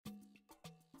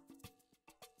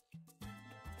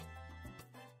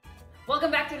Welcome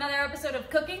back to another episode of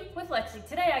Cooking with Lexi.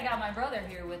 Today I got my brother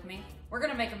here with me. We're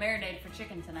gonna make a marinade for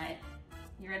chicken tonight.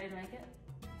 You ready to make it?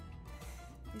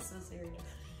 He's so serious.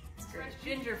 It's fresh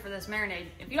ginger for this marinade.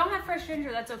 If you don't have fresh ginger,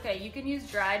 that's okay. You can use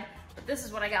dried, but this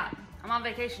is what I got. I'm on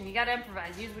vacation, you gotta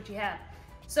improvise, use what you have.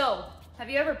 So, have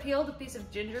you ever peeled a piece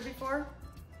of ginger before?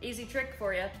 Easy trick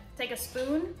for you. Take a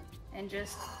spoon and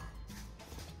just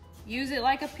use it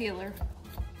like a peeler.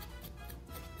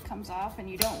 Comes off and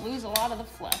you don't lose a lot of the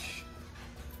flesh.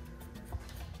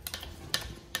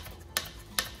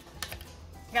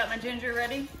 Got my ginger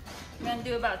ready. I'm gonna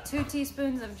do about 2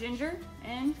 teaspoons of ginger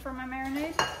in for my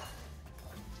marinade.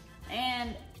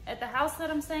 And at the house that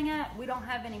I'm staying at, we don't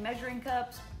have any measuring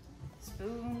cups,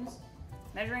 spoons,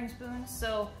 measuring spoons,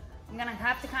 so I'm gonna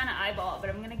have to kind of eyeball it, but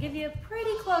I'm gonna give you a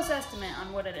pretty close estimate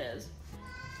on what it is.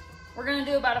 We're gonna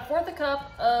do about 1/4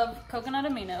 cup of coconut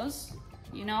aminos.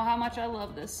 You know how much I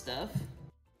love this stuff.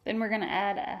 Then we're gonna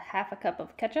add 1/2 cup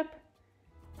of ketchup.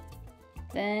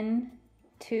 Then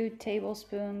 2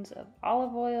 tablespoons of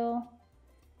olive oil,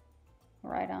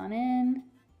 right on in.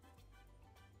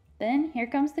 Then here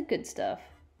comes the good stuff.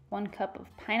 1 cup of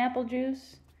pineapple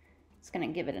juice. It's gonna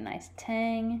give it a nice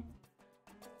tang.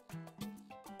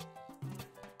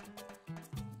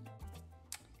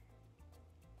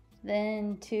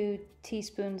 Then 2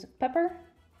 teaspoons of pepper,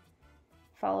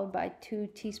 followed by 2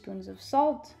 teaspoons of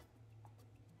salt.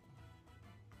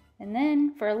 And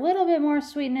then for a little bit more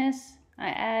sweetness, I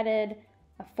added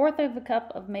 1/4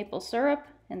 cup of maple syrup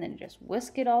and then just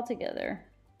whisk it all together.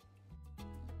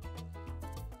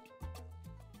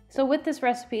 So with this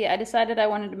recipe, I decided I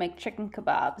wanted to make chicken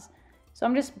kabobs. So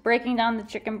I'm just breaking down the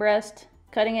chicken breast,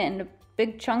 cutting it into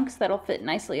big chunks that'll fit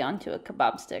nicely onto a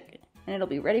kebab stick, and it'll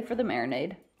be ready for the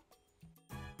marinade.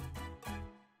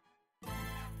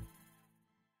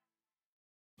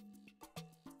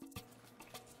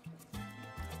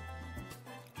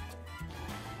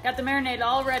 Got the marinade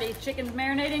all ready. Chicken's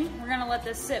marinating. We're gonna let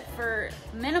this sit for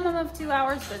a minimum of 2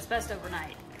 hours, but it's best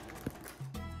overnight.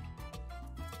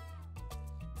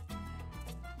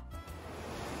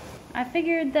 I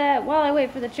figured that while I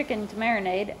wait for the chicken to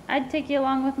marinate, I'd take you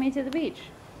along with me to the beach.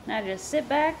 And I'd just sit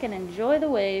back and enjoy the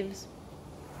waves.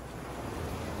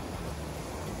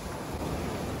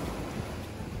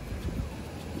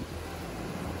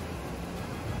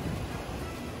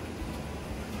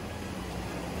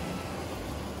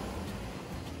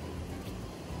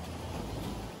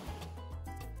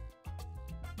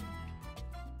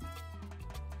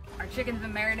 Our chicken's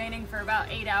been marinating for about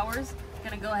 8 hours.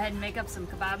 Gonna go ahead and make up some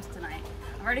kebabs tonight.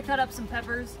 I've already cut up some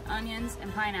peppers, onions,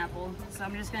 and pineapple, so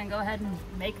I'm just gonna go ahead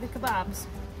and make the kebabs.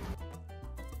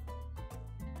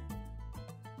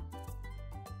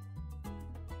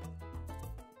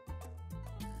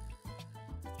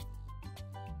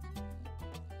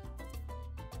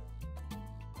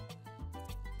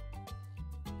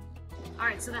 All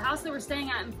right, so the house that we're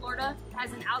staying at in Florida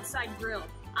has an outside grill.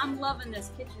 I'm loving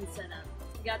this kitchen setup.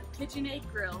 We got the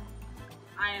KitchenAid grill.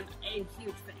 I am a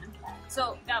huge fan.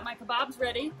 So got my kebabs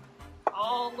ready,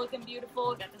 all looking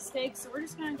beautiful. Got the steaks, so we're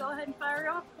just gonna go ahead and fire it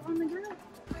off on the grill.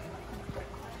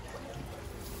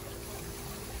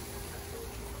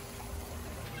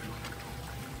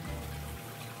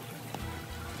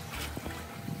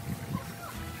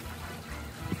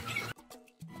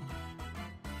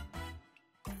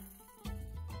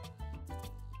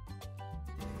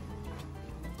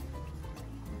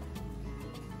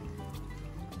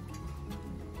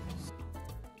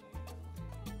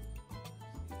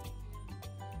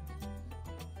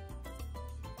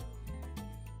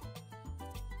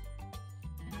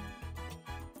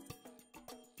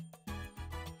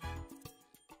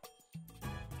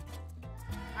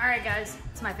 All right, guys,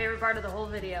 it's my favorite part of the whole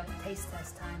video. Taste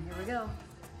test time, here we go.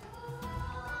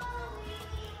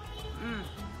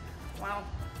 Wow,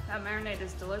 that marinade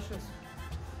is delicious.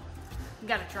 You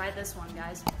gotta try this one,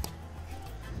 guys.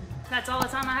 That's all the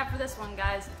time I have for this one,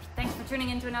 guys. Thanks for tuning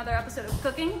in to another episode of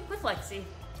Cooking with Lexi.